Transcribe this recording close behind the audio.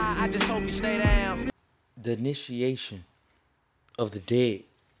just hope you stay down. The initiation of the dead,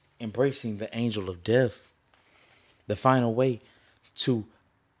 embracing the angel of death. The final way to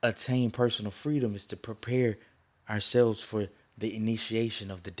attain personal freedom is to prepare ourselves for the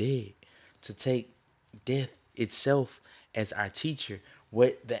initiation of the dead, to take death itself as our teacher.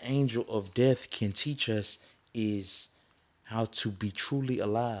 What the angel of death can teach us is how to be truly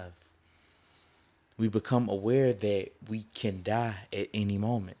alive. We become aware that we can die at any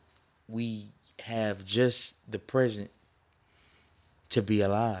moment. We have just the present to be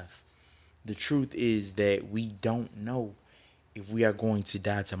alive. The truth is that we don't know if we are going to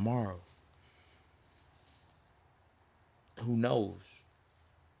die tomorrow. Who knows?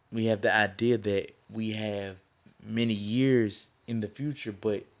 We have the idea that we have many years in the future,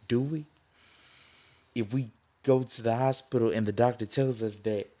 but do we? If we go to the hospital and the doctor tells us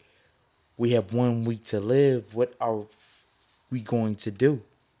that we have 1 week to live, what are we going to do?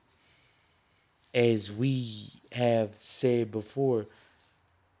 As we have said before,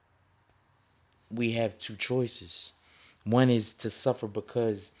 we have two choices. One is to suffer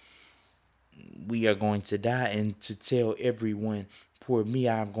because we are going to die, and to tell everyone, poor me,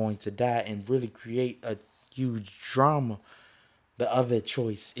 I'm going to die, and really create a huge drama. The other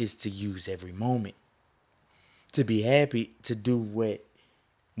choice is to use every moment, to be happy, to do what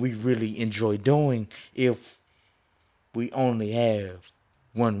we really enjoy doing. If we only have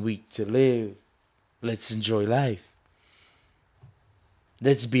 1 week to live, let's enjoy life.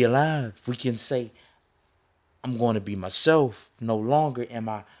 Let's be alive. We can say, I'm going to be myself. No longer am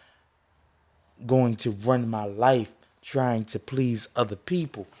I going to run my life trying to please other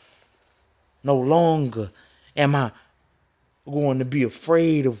people. No longer am I going to be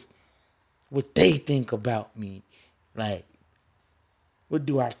afraid of what they think about me. Like, what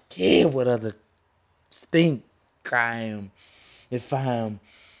do I care what others think I am if I am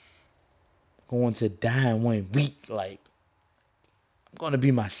going to die in 1 week? Like, I'm going to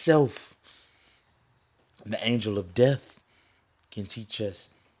be myself. The angel of death can teach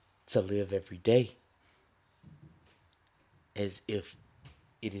us to live every day as if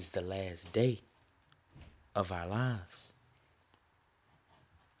it is the last day of our lives.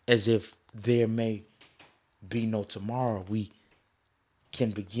 As if there may be no tomorrow. We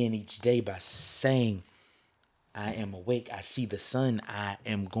can begin each day by saying, I am awake. I see the sun. I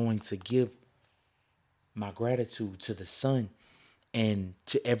am going to give my gratitude to the sun and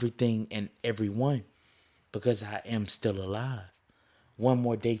to everything and everyone because I am still alive. One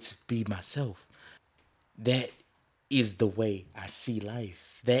more day to be myself. That is the way I see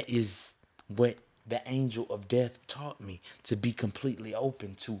life. That is what the angel of death taught me, to be completely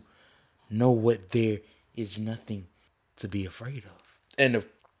open, to know what there is nothing to be afraid of. And of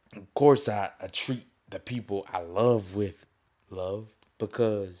course, I treat the people I love with love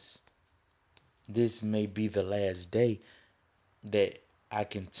because this may be the last day that I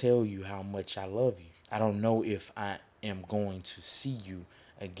can tell you how much I love you. I don't know if I am going to see you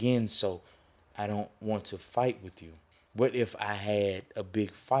again, so I don't want to fight with you. What if I had a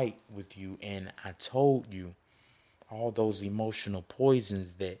big fight with you and I told you all those emotional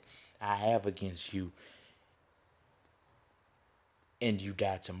poisons that I have against you and you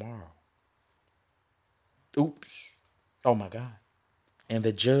die tomorrow? Oops. Oh my God. And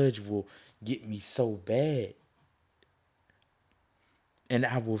the judge will get me so bad. And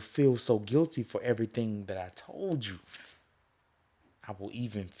I will feel so guilty for everything that I told you. I will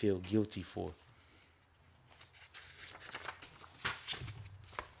even feel guilty for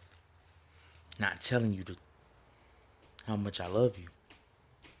not telling you how much I love you.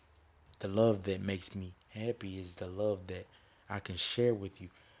 The love that makes me happy is the love that I can share with you.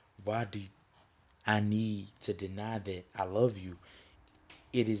 Why do I need to deny that I love you?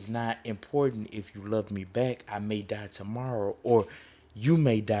 It is not important if you love me back. I may die tomorrow or you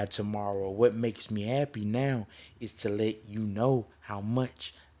may die tomorrow. What makes me happy now is to let you know how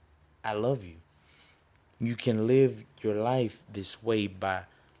much I love you. You can live your life this way. By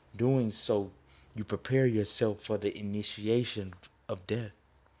doing so, you prepare yourself for the initiation of death.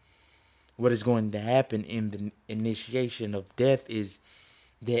 What is going to happen in the initiation of death is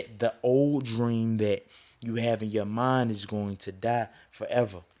that the old dream that you have in your mind is going to die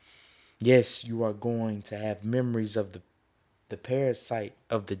forever. Yes, you are going to have memories of the parasite,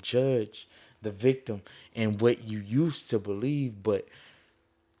 of the judge, the victim, and what you used to believe, but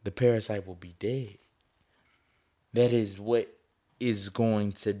the parasite will be dead. That is what is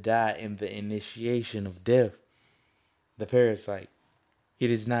going to die in the initiation of death. The parasite.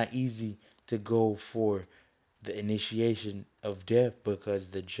 It is not easy to go for the initiation of death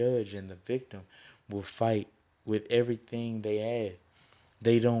because the judge and the victim will fight with everything they have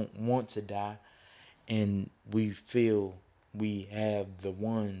They don't want to die, and we feel we have the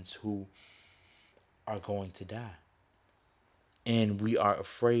ones who are going to die, and we are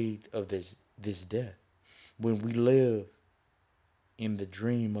afraid of this death. When we live in the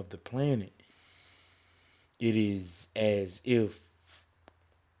dream of the planet, it is as if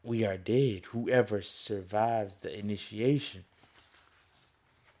we are dead. Whoever survives the initiation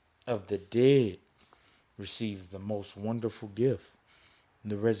of the dead receives the most wonderful gift,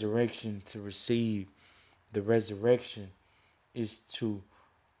 the resurrection. To receive the resurrection is to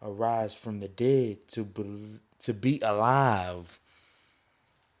arise from the dead, to be alive,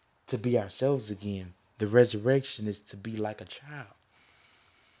 to be ourselves again. The resurrection is to be like a child,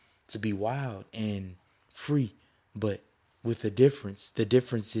 to be wild and free, but with a difference. The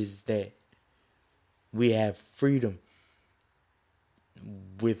difference is that we have freedom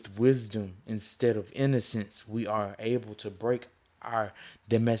with wisdom instead of innocence. We are able to break our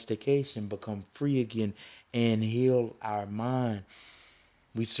domestication, become free again, and heal our mind.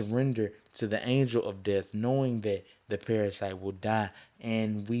 We surrender to the angel of death, knowing that the parasite will die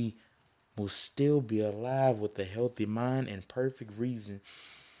and we will still be alive with a healthy mind and perfect reason.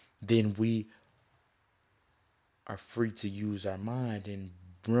 Then we are free to use our mind and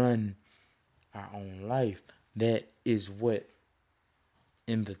run our own life. That is what,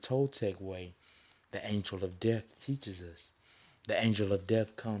 in the Toltec way, the angel of death teaches us. The angel of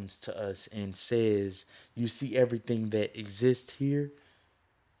death comes to us and says, "You see, everything that exists here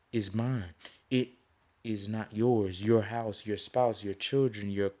is mine. It is not yours. Your house, your spouse, your children,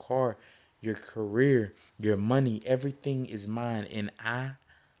 your car, your career, your money, everything is mine, and I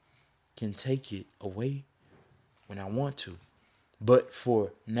can take it away when I want to. But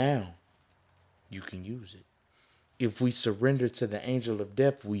for now, you can use it." If we surrender to the angel of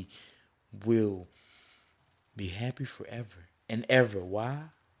death, we will be happy forever and ever. Why?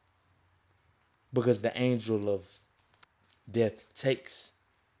 Because the angel of death takes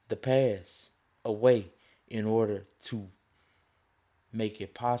the past away in order to make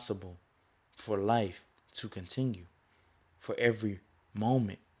it possible for life to continue. For every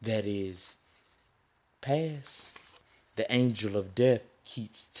moment that is past, the angel of death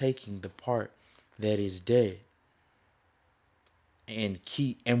keeps taking the part that is dead, and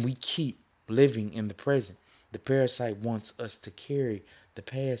we keep living in the present. The parasite wants us to carry the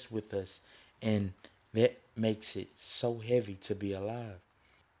past with us, and that makes it so heavy to be alive.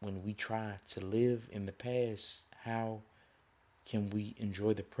 When we try to live in the past, how can we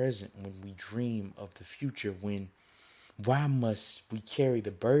enjoy the present when we dream of the future? Why must we carry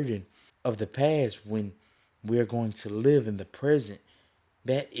the burden of the past when we're going to live in the present?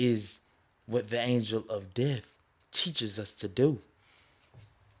 That is what the angel of death teaches us to do.